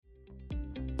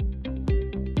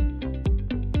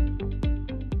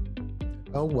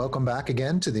Oh, welcome back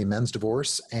again to the Men's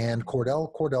Divorce and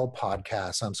Cordell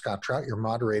podcast. I'm Scott Trout, your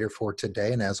moderator for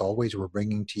today. And as always, we're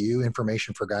bringing to you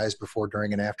information for guys before,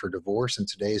 during, and after divorce. And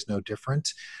today is no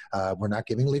different. We're not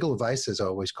giving legal advice, as I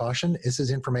always caution. This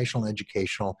is informational and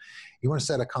educational. You want to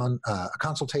set a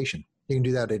consultation. You can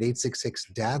do that at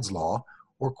 866-DADS-LAW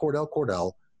or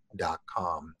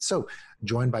CordellCordell.com. So,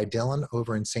 joined by Dylan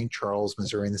over in St. Charles,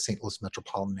 Missouri, in the St. Louis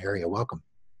metropolitan area. Welcome.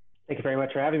 Thank you very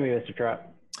much for having me, Mr. Trout.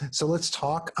 So let's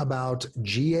talk about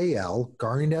GAL,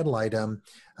 guardian ad litem.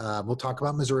 We'll talk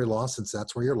about Missouri law since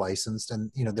that's where you're licensed,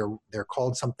 and they're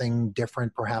called something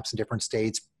different, perhaps in different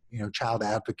states. Child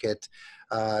advocate,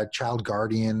 child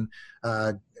guardian,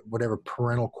 whatever,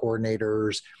 parental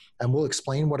coordinators, and we'll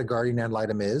explain what a guardian ad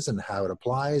litem is and how it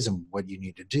applies and what you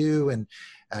need to do, and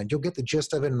you'll get the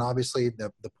gist of it. And obviously,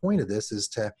 the point of this is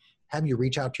to have you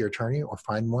reach out to your attorney or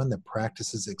find one that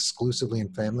practices exclusively in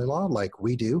family law like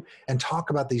we do and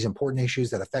talk about these important issues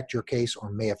that affect your case or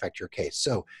may affect your case.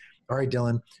 So, all right,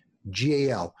 Dylan,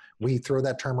 GAL, we throw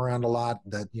that term around a lot,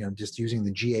 that, just using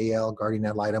the GAL, guardian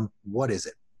ad litem. What is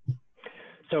it?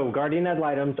 So guardian ad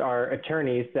litems are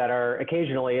attorneys that are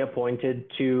occasionally appointed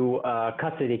to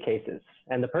custody cases.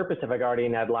 And the purpose of a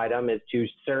guardian ad litem is to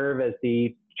serve as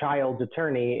the child's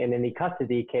attorney in any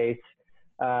custody case,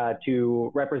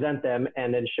 to represent them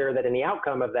and ensure that any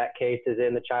outcome of that case is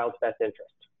in the child's best interest.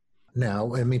 Now,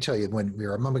 let me tell you,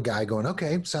 I'm a guy going,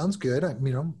 okay, sounds good.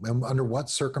 Under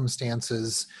what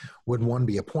circumstances would one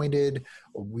be appointed?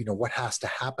 What has to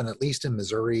happen, at least in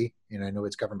Missouri? I know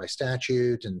it's governed by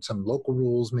statute and some local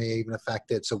rules may even affect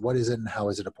it. So what is it and how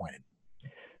is it appointed?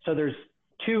 So there's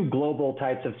two global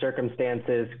types of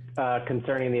circumstances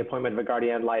concerning the appointment of a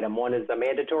guardian ad litem. One is a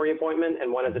mandatory appointment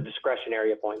and one is a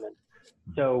discretionary appointment.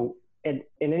 So in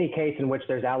any case in which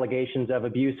there's allegations of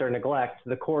abuse or neglect,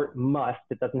 the court must,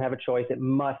 it doesn't have a choice, it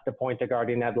must appoint a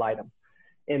guardian ad litem.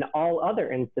 In all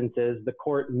other instances, the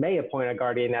court may appoint a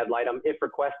guardian ad litem if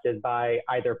requested by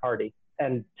either party.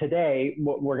 And today,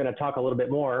 we're going to talk a little bit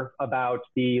more about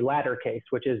the latter case,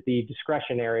 which is the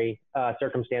discretionary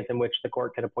circumstance in which the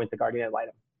court can appoint the guardian ad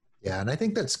litem. Yeah, and I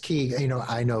think that's key.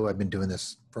 I know I've been doing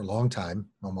this for a long time,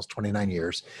 almost 29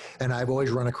 years, and I've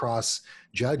always run across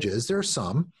judges. There are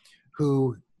some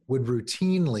who would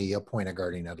routinely appoint a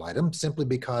guardian ad litem simply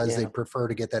because they prefer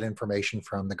to get that information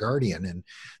from the guardian. And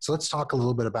so let's talk a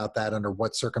little bit about that, under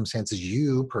what circumstances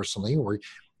you personally or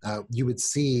you would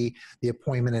see the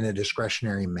appointment in a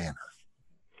discretionary manner.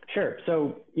 Sure.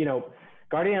 So,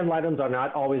 guardian ad litems are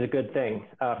not always a good thing.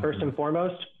 First and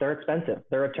foremost, they're expensive.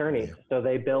 They're attorneys. Yeah. So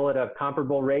they bill at a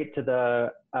comparable rate to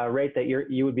the rate that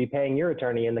you would be paying your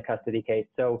attorney in the custody case.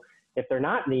 So if they're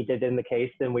not needed in the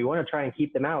case, then we want to try and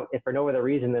keep them out, if for no other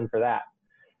reason than for that.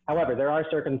 However, there are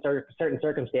certain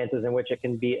circumstances in which it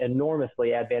can be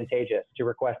enormously advantageous to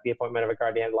request the appointment of a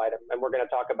guardian ad litem. And we're going to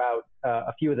talk about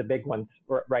a few of the big ones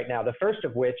right now. The first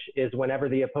of which is whenever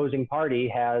the opposing party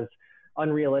has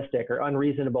unrealistic or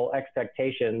unreasonable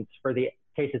expectations for the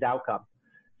case's outcome.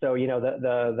 So,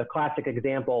 the classic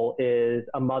example is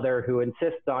a mother who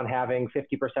insists on having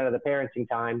 50% of the parenting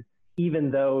time,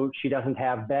 even though she doesn't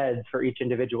have beds for each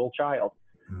individual child.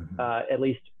 At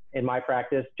least in my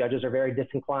practice, judges are very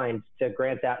disinclined to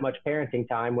grant that much parenting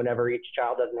time whenever each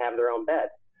child doesn't have their own bed.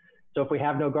 So if we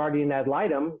have no guardian ad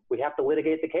litem, we have to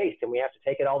litigate the case and we have to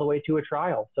take it all the way to a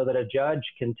trial so that a judge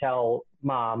can tell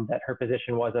mom that her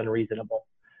position was unreasonable.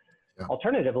 Yeah.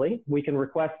 Alternatively, we can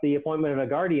request the appointment of a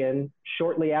guardian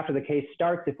shortly after the case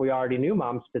starts if we already knew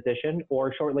mom's position,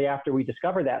 or shortly after we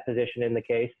discover that position in the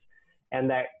case, and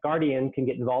that guardian can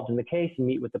get involved in the case and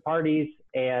meet with the parties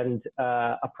and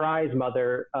apprise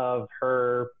mother of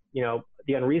her,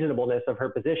 the unreasonableness of her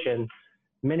position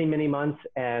many, many months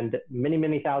and many,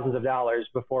 many thousands of dollars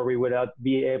before we would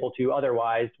be able to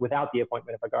otherwise without the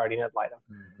appointment of a guardian ad litem.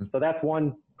 So that's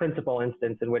one principal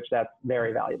instance in which that's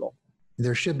very valuable.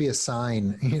 There should be a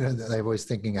sign, that I was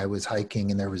thinking. I was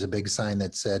hiking and there was a big sign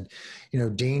that said,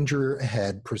 danger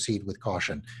ahead, proceed with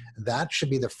caution. That should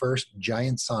be the first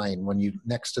giant sign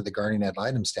next to the guardian ad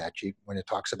litem statute when it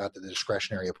talks about the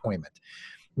discretionary appointment.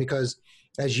 Because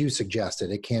as you suggested,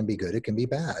 it can be good, it can be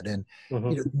bad. And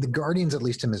the guardians, at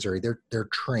least in Missouri, they're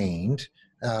trained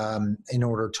in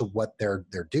order to what their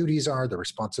duties are, their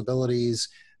responsibilities,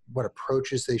 what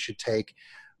approaches they should take.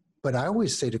 But I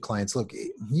always say to clients, look,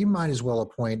 you might as well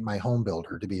appoint my home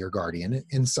builder to be your guardian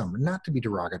in some, not to be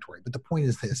derogatory. But the point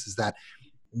is this, is that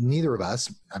neither of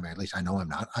us, at least I know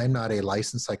I'm not a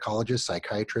licensed psychologist,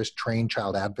 psychiatrist, trained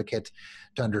child advocate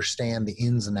to understand the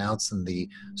ins and outs and the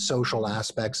social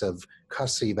aspects of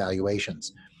custody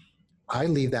evaluations. I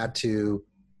leave that to,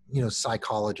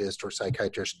 psychologists or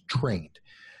psychiatrists trained.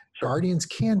 guardians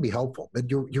can be helpful, but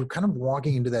you're kind of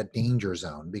walking into that danger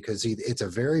zone because it's a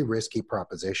very risky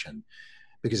proposition.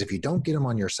 Because if you don't get them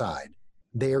on your side,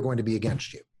 they are going to be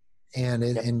against you.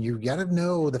 And you got to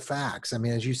know the facts. I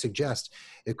mean, as you suggest,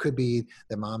 it could be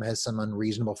that mom has some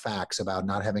unreasonable facts about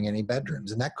not having any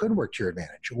bedrooms, and that could work to your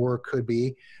advantage. Or it could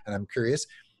be, and I'm curious,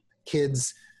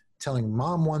 kids telling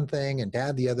mom one thing and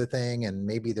dad the other thing, and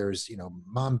maybe there's,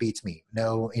 mom beats me.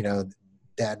 No,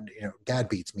 dad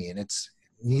beats me, and it's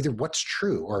neither what's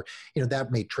true, or,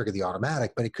 that may trigger the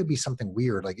automatic, but it could be something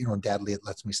weird, like, dad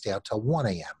lets me stay out till 1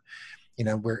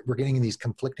 a.m. We're getting in these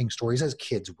conflicting stories, as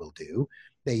kids will do.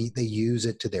 They use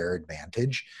it to their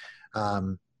advantage.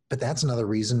 But that's another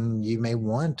reason you may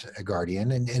want a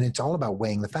guardian, and it's all about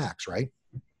weighing the facts, right?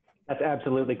 That's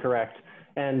absolutely correct.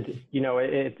 And,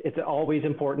 it's always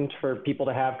important for people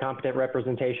to have competent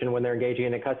representation when they're engaging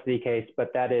in a custody case, but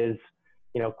that is,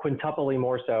 quintuply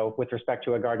more so with respect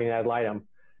to a guardian ad litem.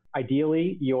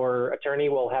 Ideally, your attorney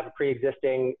will have a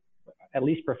pre-existing, at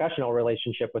least professional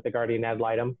relationship with the guardian ad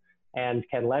litem, and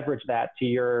can leverage that to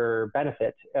your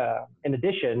benefit. In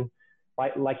addition,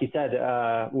 like you said,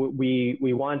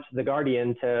 we want the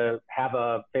guardian to have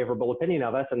a favorable opinion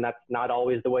of us, and that's not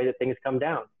always the way that things come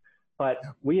down. But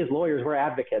we as lawyers, we're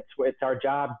advocates. It's our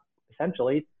job,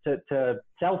 essentially, to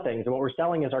sell things, and what we're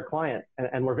selling is our client,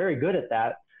 and we're very good at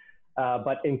that.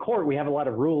 But in court, we have a lot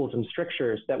of rules and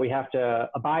strictures that we have to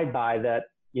abide by that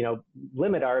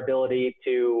limit our ability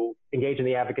to engage in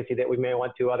the advocacy that we may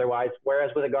want to otherwise.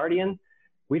 Whereas with a guardian,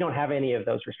 we don't have any of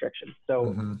those restrictions.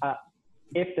 So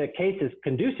if the case is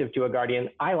conducive to a guardian,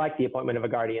 I like the appointment of a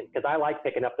guardian because I like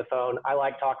picking up the phone. I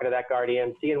like talking to that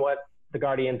guardian, seeing what the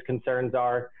guardian's concerns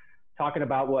are, talking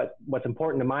about what's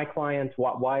important to my clients,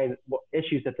 what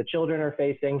issues that the children are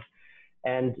facing.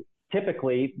 And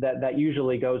typically that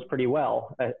usually goes pretty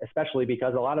well, especially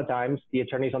because a lot of times the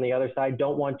attorneys on the other side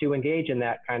don't want to engage in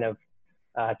that kind of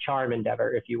charm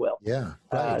endeavor, if you will. Yeah,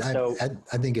 right.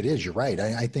 I think it is. You're right.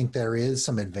 I think there is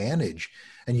some advantage,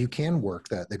 and you can work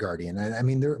the guardian. I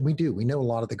mean, we know a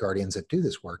lot of the guardians that do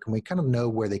this work, and we kind of know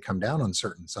where they come down on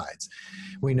certain sides.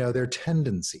 We know their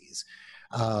tendencies.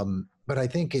 But I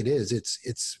think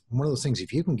it's one of those things,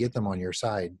 if you can get them on your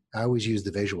side. I always use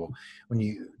the visual.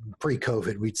 When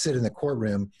pre-COVID, we'd sit in the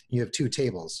courtroom, you have two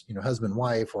tables, husband,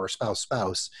 wife, or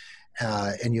spouse,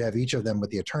 and you have each of them with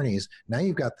the attorneys. Now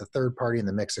you've got the third party in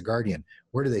the mix, a guardian.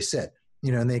 Where do they sit?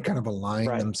 And they kind of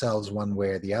align themselves one way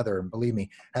or the other. And believe me,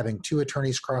 having two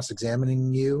attorneys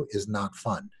cross-examining you is not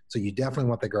fun. So you definitely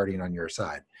want the guardian on your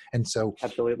side. And so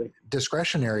absolutely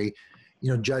discretionary,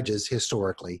 judges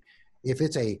historically, if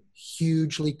it's a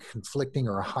hugely conflicting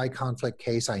or a high conflict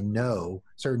case, I know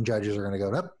certain judges are going to go,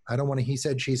 nope, I don't want to he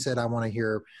said, she said, I want to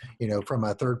hear, from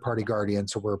a third party guardian.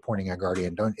 So we're appointing a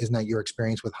guardian. Isn't that your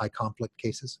experience with high conflict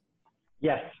cases?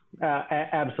 Yes,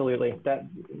 absolutely. That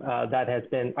has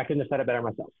been, I couldn't have said it better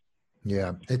myself.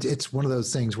 Yeah. It's one of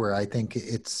those things where I think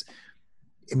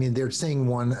they're saying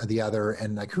one or the other,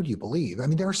 and like, who do you believe? I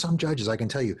mean, there are some judges, I can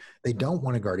tell you, they don't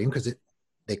want a guardian because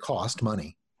they cost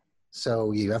money.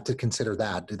 So you have to consider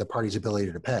that, the party's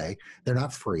ability to pay. They're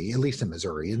not free, at least in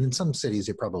Missouri. And in some cities,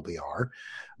 they probably are.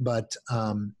 But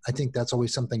I think that's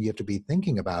always something you have to be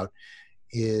thinking about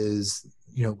is,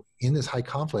 in this high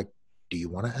conflict, do you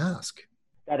want to ask?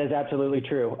 That is absolutely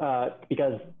true.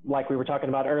 Because like we were talking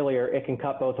about earlier, it can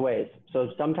cut both ways.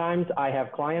 So sometimes I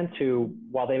have clients who,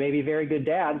 while they may be very good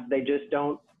dads, they just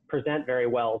don't present very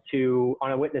well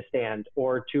on a witness stand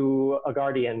or to a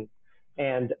guardian.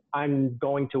 And I'm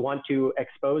going to want to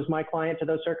expose my client to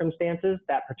those circumstances,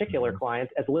 that particular client,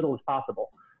 as little as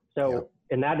possible. So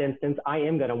in that instance, I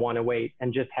am going to want to wait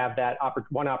and just have that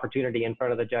one opportunity in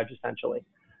front of the judge, essentially.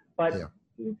 But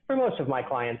for most of my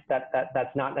clients,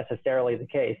 that's not necessarily the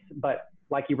case. But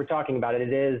like you were talking about,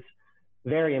 it is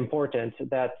very important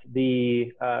that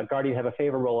the guardian have a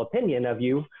favorable opinion of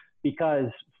you, because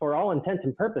for all intents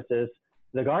and purposes,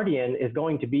 the guardian is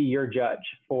going to be your judge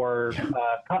for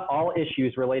all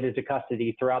issues related to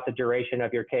custody throughout the duration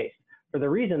of your case. For the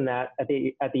reason that at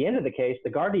the end of the case, the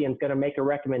guardian is going to make a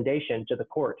recommendation to the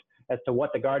court as to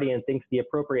what the guardian thinks the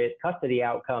appropriate custody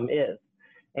outcome is.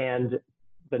 And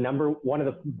one of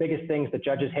the biggest things that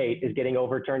judges hate is getting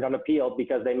overturned on appeal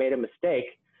because they made a mistake.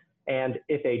 And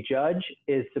if a judge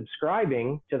is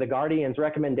subscribing to the guardian's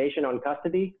recommendation on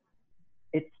custody,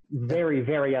 it's very,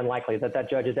 very unlikely that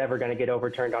judge is ever going to get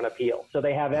overturned on appeal. So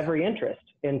they have every interest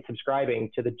in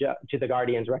subscribing to the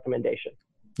guardian's recommendation.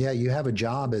 Yeah, you have a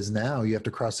job as now you have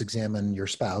to cross-examine your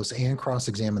spouse and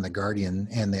cross-examine the guardian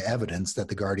and the evidence that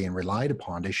the guardian relied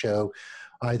upon to show,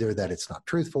 either that it's not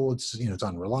truthful, it's, it's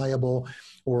unreliable,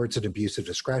 or it's an abuse of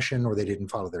discretion, or they didn't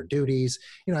follow their duties.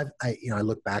 I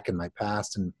look back in my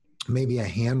past, and maybe a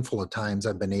handful of times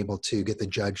I've been able to get the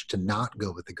judge to not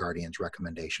go with the guardian's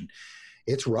recommendation.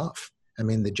 It's rough. I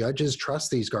mean, the judges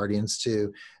trust these guardians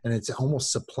and it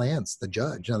almost supplants the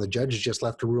judge. Now, the judge is just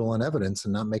left to rule on evidence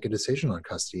and not make a decision on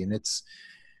custody. And it's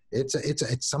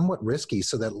somewhat risky.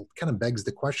 So that kind of begs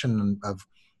the question of,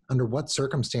 under what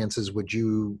circumstances would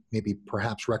you maybe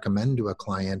perhaps recommend to a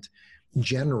client,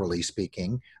 generally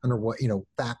speaking, under what,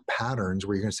 fact patterns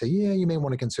where you're going to say, yeah, you may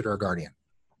want to consider a guardian?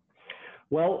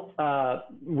 Well,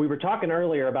 we were talking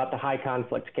earlier about the high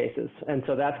conflict cases. And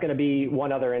so that's going to be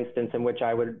one other instance in which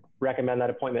I would recommend that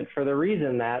appointment, for the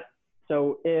reason that,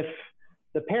 so if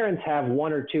the parents have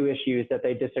one or two issues that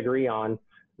they disagree on,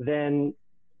 then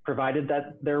provided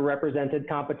that they're represented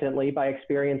competently by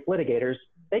experienced litigators,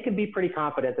 they can be pretty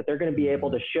confident that they're going to be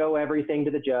able to show everything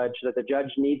to the judge that the judge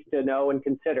needs to know and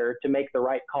consider to make the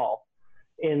right call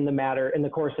in the matter, in the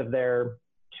course of their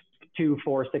 2,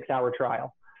 4, 6-hour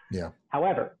trial. Yeah.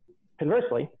 However,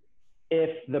 conversely, if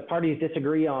the parties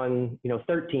disagree on,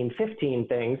 13, 15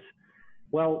 things,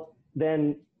 well,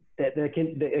 then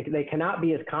they cannot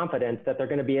be as confident that they're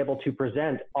going to be able to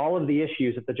present all of the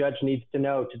issues that the judge needs to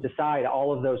know to decide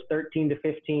all of those 13 to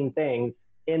 15 things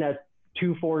in a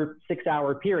 2, 4,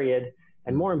 6-hour period.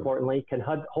 And more importantly, can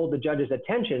hold the judge's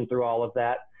attention through all of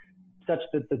that such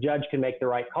that the judge can make the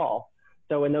right call.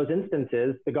 So in those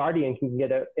instances, the guardian can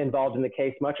get involved in the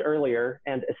case much earlier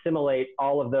and assimilate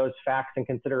all of those facts and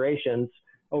considerations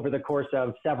over the course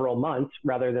of several months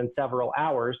rather than several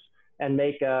hours, and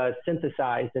make a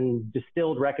synthesized and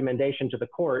distilled recommendation to the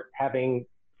court, having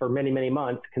for many, many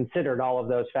months considered all of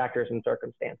those factors and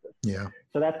circumstances. Yeah.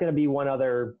 So that's going to be one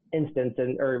other instance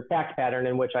or fact pattern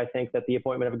in which I think that the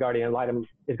appointment of a guardian ad litem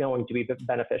is going to be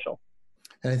beneficial.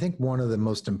 And I think one of the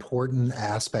most important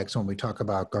aspects when we talk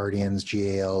about guardians,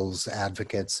 GALs,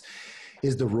 advocates,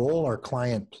 is the role our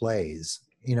client plays.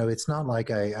 It's not like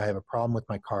I have a problem with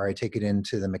my car, I take it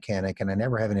into the mechanic, and I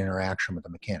never have an interaction with the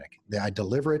mechanic. I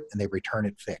deliver it and they return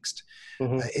it fixed.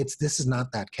 Mm-hmm. This is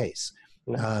not that case.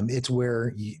 No. It's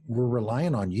where we're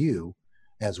relying on you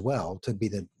as well to be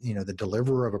the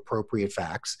deliverer of appropriate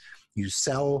facts. You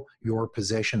sell your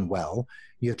position well.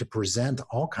 You have to present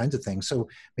all kinds of things. So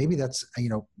maybe that's,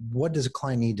 what does a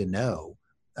client need to know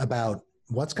about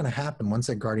what's going to happen once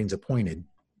that guardian's appointed,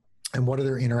 and what are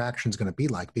their interactions going to be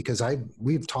like? Because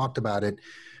we've talked about it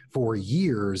for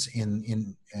years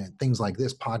in things like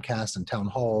this podcast and town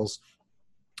halls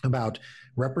about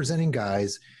representing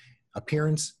guys,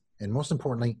 appearance, and most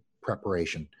importantly,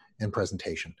 preparation and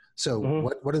presentation. So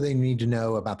what do they need to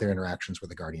know about their interactions with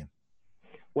the guardian?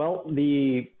 Well,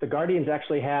 the guardians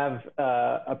actually have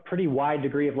a pretty wide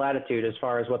degree of latitude as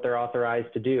far as what they're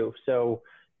authorized to do. So,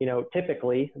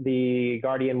 typically the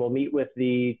guardian will meet with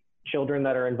the children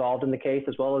that are involved in the case,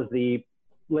 as well as the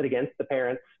litigants, the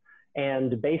parents.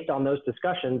 And based on those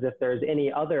discussions, if there's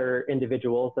any other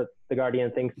individuals that the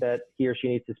guardian thinks that he or she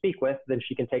needs to speak with, then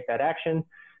she can take that action.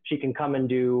 She can come and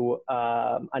do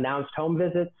announced home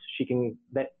visits. She can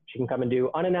come and do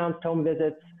unannounced home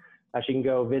visits. She can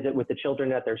go visit with the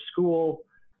children at their school.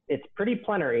 It's pretty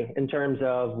plenary in terms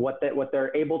of what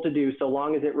they're able to do, so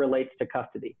long as it relates to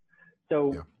custody.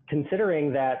 So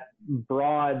considering that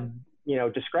broad,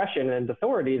 discretion and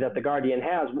authority that the guardian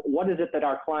has, what is it that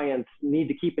our clients need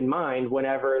to keep in mind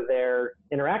whenever they're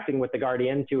interacting with the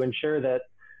guardian to ensure that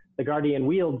the guardian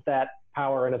wields that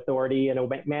power and authority in a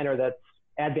manner that's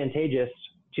advantageous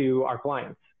to our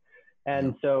clients?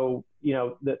 And so,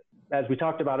 as we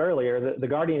talked about earlier, the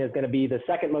guardian is going to be the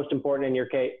second most important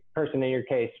person in your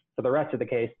case for the rest of the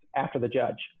case after the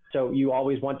judge. So you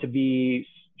always want to be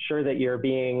sure that you're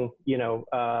being,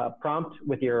 prompt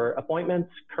with your appointments,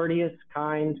 courteous,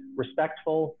 kind,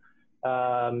 respectful,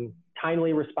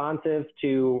 timely responsive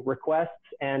to requests,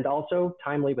 and also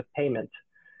timely with payment.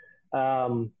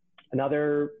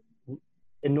 Another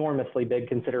enormously big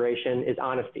consideration is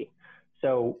honesty.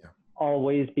 So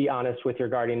always be honest with your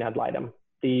guardian ad litem.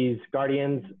 These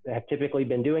guardians have typically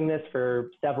been doing this for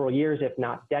several years, if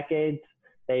not decades.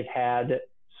 They've had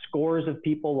scores of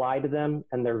people lie to them,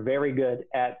 and they're very good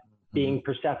at being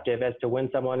perceptive as to when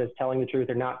someone is telling the truth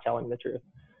or not telling the truth.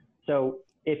 So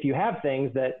if you have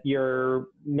things that you're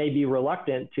maybe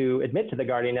reluctant to admit to the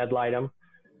guardian ad litem,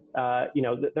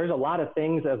 there's a lot of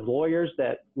things as lawyers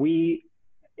that we,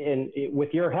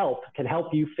 with your help, can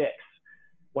help you fix.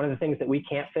 One of the things that we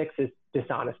can't fix is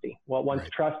dishonesty. Well, once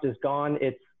trust is gone,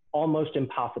 it's almost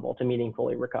impossible to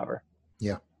meaningfully recover.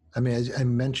 Yeah. I mean, as I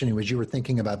mentioned, as you were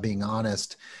thinking about being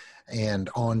honest, and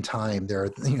on time. There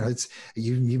are, you know, it's,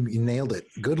 you nailed it.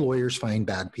 Good lawyers find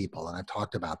bad people. And I've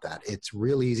talked about that. It's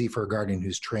real easy for a guardian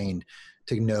who's trained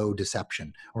to know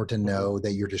deception or to know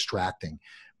that you're distracting,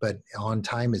 but on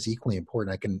time is equally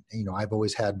important. I can, you know, I've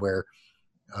always had where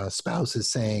a spouse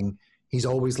is saying he's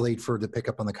always late for the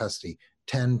pickup on the custody,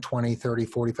 10, 20, 30,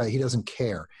 45. He doesn't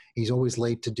care. He's always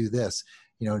late to do this,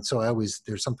 you know. And so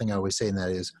there's something I always say, and that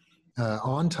is,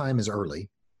 on time is early.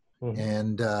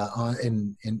 And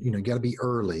you know, you got to be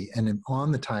early, and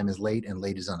on the time is late, and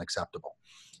late is unacceptable.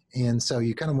 And so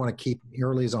you kind of want to keep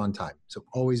early is on time. So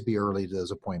always be early to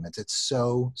those appointments. It's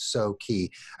so, so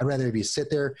key. I'd rather if you sit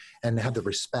there and have the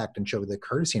respect and show the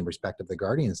courtesy and respect of the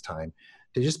guardian's time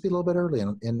to just be a little bit early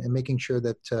and making sure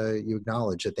that you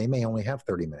acknowledge that they may only have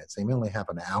 30 minutes. They may only have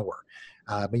an hour,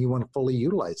 but you want to fully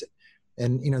utilize it.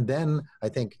 And, you know, then I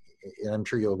think, and I'm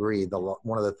sure you'll agree,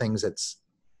 one of the things that's,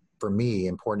 for me,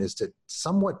 important is to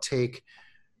somewhat take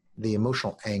the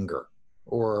emotional anger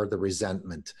or the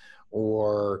resentment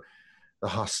or the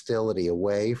hostility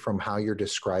away from how you're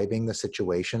describing the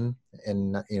situation,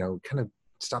 and, you know, kind of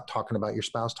stop talking about your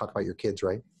spouse, talk about your kids,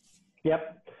 right?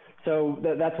 Yep. So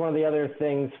that's one of the other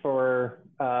things for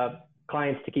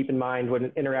clients to keep in mind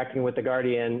when interacting with the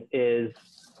guardian is,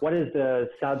 what is the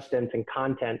substance and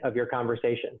content of your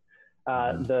conversation?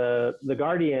 The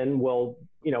guardian will,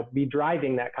 you know, be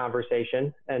driving that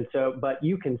conversation. And so, but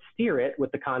you can steer it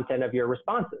with the content of your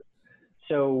responses.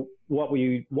 So what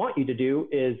we want you to do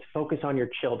is focus on your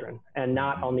children and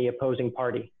not on the opposing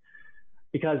party.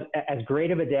 Because as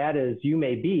great of a dad as you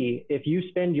may be, if you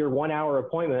spend your 1 hour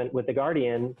appointment with the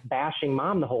guardian bashing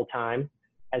mom the whole time,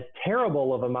 as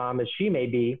terrible of a mom as she may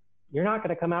be, you're not going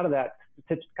to come out of that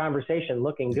conversation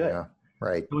looking good. Yeah,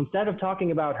 right. So instead of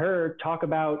talking about her, talk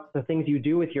about the things you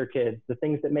do with your kids, the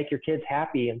things that make your kids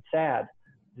happy and sad,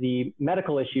 the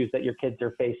medical issues that your kids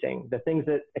are facing, the things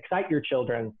that excite your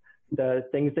children, the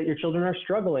things that your children are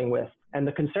struggling with, and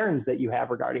the concerns that you have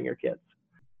regarding your kids.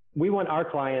 We want our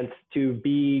clients to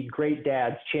be great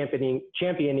dads,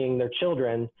 championing their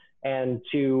children, and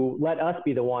to let us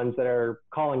be the ones that are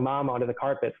calling mom onto the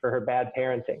carpet for her bad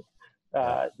parenting.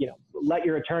 You know, let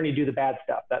your attorney do the bad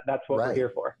stuff. That's what we're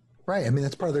here for. Right. I mean,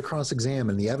 that's part of the cross-exam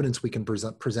and the evidence we can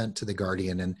present to the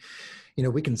guardian. And, you know,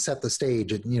 we can set the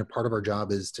stage. And, you know, part of our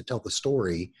job is to tell the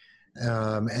story,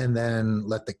 and then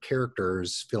let the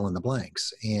characters fill in the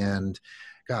blanks. And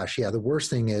gosh, yeah, the worst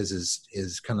thing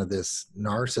is kind of this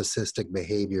narcissistic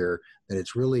behavior that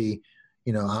it's really,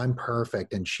 you know, I'm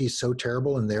perfect and she's so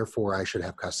terrible and therefore I should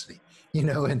have custody, you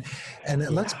know, and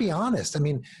let's be honest. I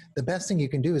mean, the best thing you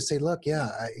can do is say, look, you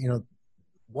know,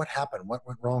 what happened? What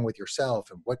went wrong with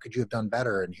yourself? And what could you have done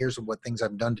better? And here's what things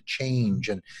I've done to change.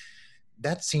 And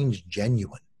that seems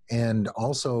genuine and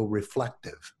also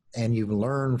reflective. And you've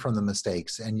learned from the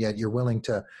mistakes, and yet you're willing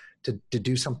to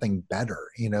do something better,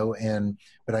 you know.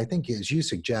 But I think, as you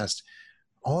suggest,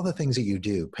 all the things that you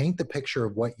do, paint the picture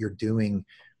of what you're doing,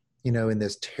 you know, in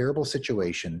this terrible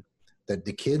situation that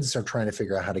the kids are trying to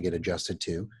figure out how to get adjusted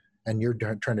to, and you're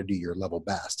trying to do your level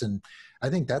best. And I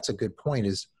think that's a good point,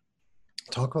 is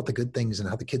talk about the good things and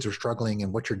how the kids are struggling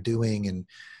and what you're doing, and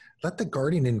let the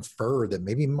guardian infer that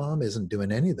maybe mom isn't doing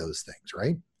any of those things,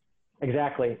 right?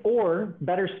 Exactly. Or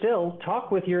better still,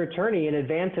 talk with your attorney in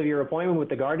advance of your appointment with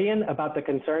the guardian about the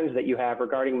concerns that you have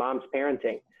regarding mom's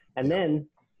parenting. And then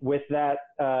with that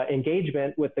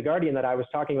engagement with the guardian that I was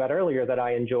talking about earlier that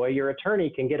I enjoy, your attorney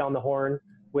can get on the horn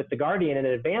with the guardian in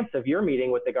advance of your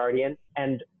meeting with the guardian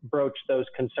and broach those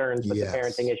concerns with the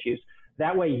parenting issues.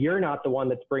 That way you're not the one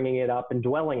that's bringing it up and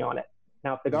dwelling on it.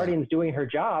 Now, if the guardian's doing her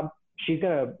job, she's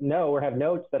going to know or have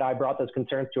notes that I brought those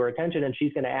concerns to her attention, and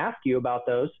she's going to ask you about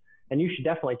those. And you should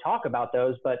definitely talk about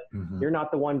those, but you're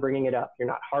not the one bringing it up. You're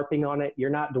not harping on it. You're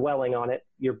not dwelling on it.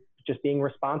 You're just being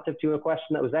responsive to a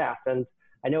question that was asked. And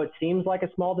I know it seems like a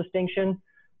small distinction,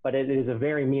 but it is a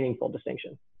very meaningful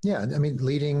distinction. Yeah, I mean,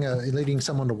 leading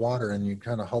someone to water and you're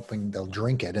kind of hoping they'll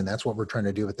drink it. And that's what we're trying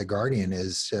to do with the guardian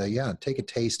is, take a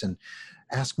taste and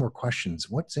ask more questions.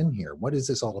 What's in here? What is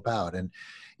this all about? And,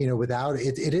 you know, without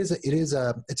it,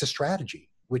 it's a strategy,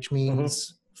 which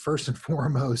means first and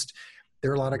foremost, there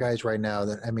are a lot of guys right now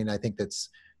that, I mean, I think that's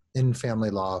in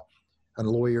family law and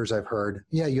lawyers I've heard,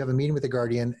 you have a meeting with the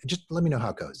guardian, just let me know how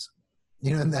it goes.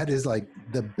 You know, and that is like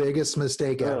the biggest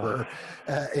mistake ever.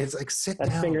 It's like, sit down.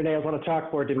 That's fingernails on a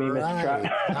chalkboard to me, Mr.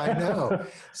 Trout. I know.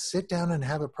 Sit down and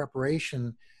have a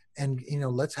preparation and, you know,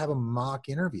 let's have a mock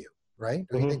interview, right?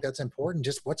 I think that's important.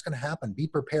 Just what's going to happen. Be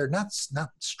prepared, not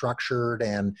structured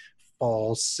and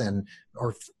false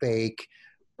or fake,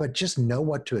 but just know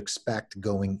what to expect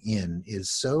going in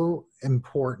is so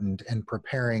important, and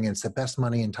preparing. It's the best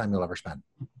money and time you'll ever spend.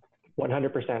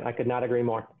 100%. I could not agree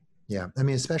more. Yeah, I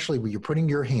mean, especially when you're putting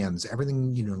your hands,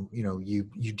 everything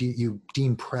you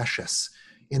deem precious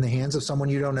in the hands of someone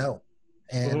you don't know,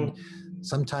 and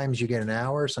sometimes you get an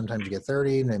hour, sometimes you get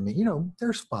 30, and I mean,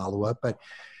 there's follow up, but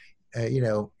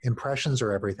impressions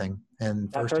are everything, and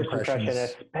that first impression,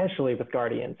 especially with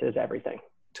guardians, is everything.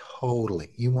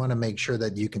 Totally, you want to make sure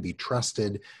that you can be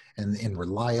trusted and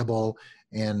reliable,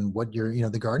 and what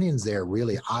the guardians there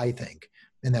really, I think,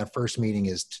 in that first meeting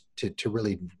is to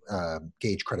really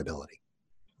gauge credibility.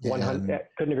 100,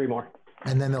 couldn't agree more.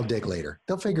 And then they'll dig later.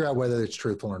 They'll figure out whether it's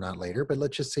truthful or not later, but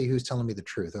let's just see who's telling me the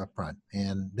truth up front.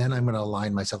 And then I'm going to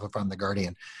align myself if I'm the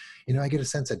guardian. I get a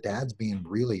sense that Dad's being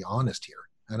really honest here.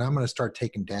 And I'm going to start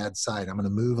taking Dad's side. I'm going to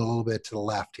move a little bit to the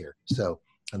left here. So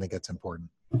I think that's important.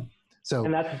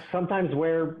 And that's sometimes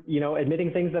where,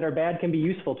 admitting things that are bad can be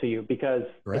useful to you, because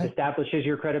it establishes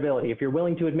your credibility. If you're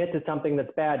willing to admit to something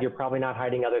that's bad, you're probably not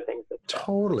hiding other things that's bad.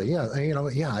 Totally.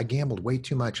 Yeah. I gambled way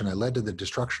too much, and I led to the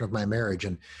destruction of my marriage.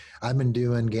 And I've been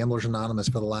doing Gamblers Anonymous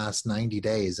for the last 90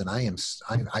 days. And I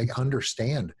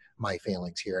understand my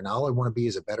failings here. And all I want to be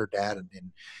is a better dad.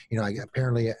 And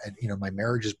apparently, my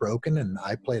marriage is broken, and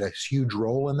I played a huge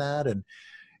role in that. And,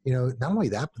 not only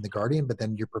that, but the guardian, but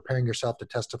then you're preparing yourself to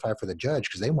testify for the judge,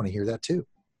 because they want to hear that too.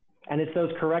 And it's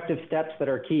those corrective steps that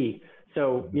are key.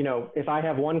 So, if I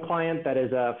have one client that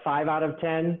is a 5 out of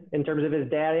 10 in terms of his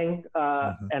dadding,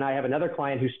 and I have another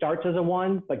client who starts as a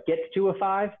 1 but gets to a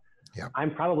 5,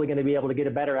 I'm probably going to be able to get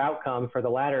a better outcome for the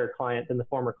latter client than the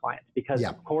former clients, because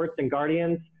courts and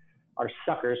guardians are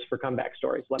suckers for comeback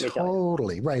stories. Let me tell you.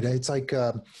 Totally right. It's like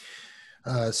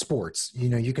sports.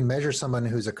 You can measure someone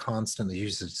who's a constantly, you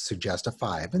suggest a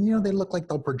 5, and they look like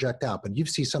they'll project out. But you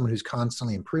see someone who's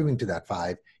constantly improving to that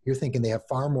 5, you're thinking they have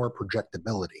far more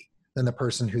projectability than the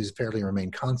person who's fairly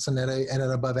remained constant at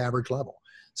an above average level.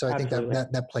 So I think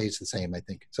that plays the same, I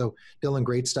think. So Dylan,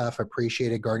 great stuff. I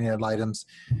appreciate it. Guardian ad litem's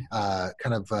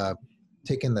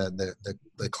taking the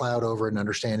cloud over and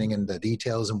understanding and the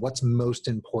details, and what's most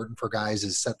important for guys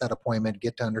is set that appointment,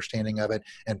 get to understanding of it,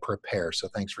 and prepare. So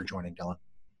thanks for joining, Dylan.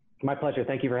 My pleasure.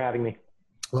 Thank you for having me.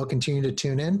 Well, continue to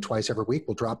tune in twice every week.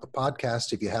 We'll drop a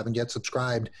podcast. If you haven't yet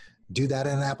subscribed, do that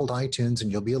in Apple iTunes,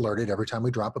 and you'll be alerted every time we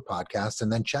drop a podcast.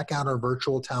 And then check out our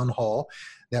virtual town hall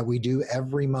that we do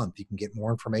every month. You can get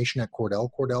more information at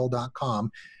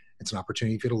cordellcordell.com. It's an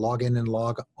opportunity for you to log in and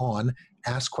log on,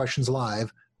 ask questions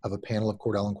live of a panel of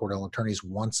Cordell and Cordell attorneys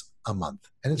once a month.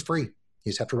 And it's free. You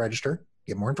just have to register,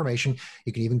 get more information.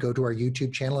 You can even go to our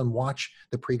YouTube channel and watch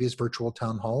the previous virtual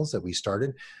town halls that we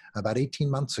started about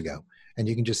 18 months ago. And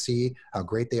you can just see how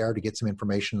great they are to get some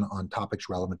information on topics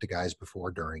relevant to guys before,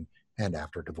 during, and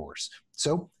after divorce.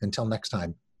 So until next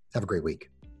time, have a great week.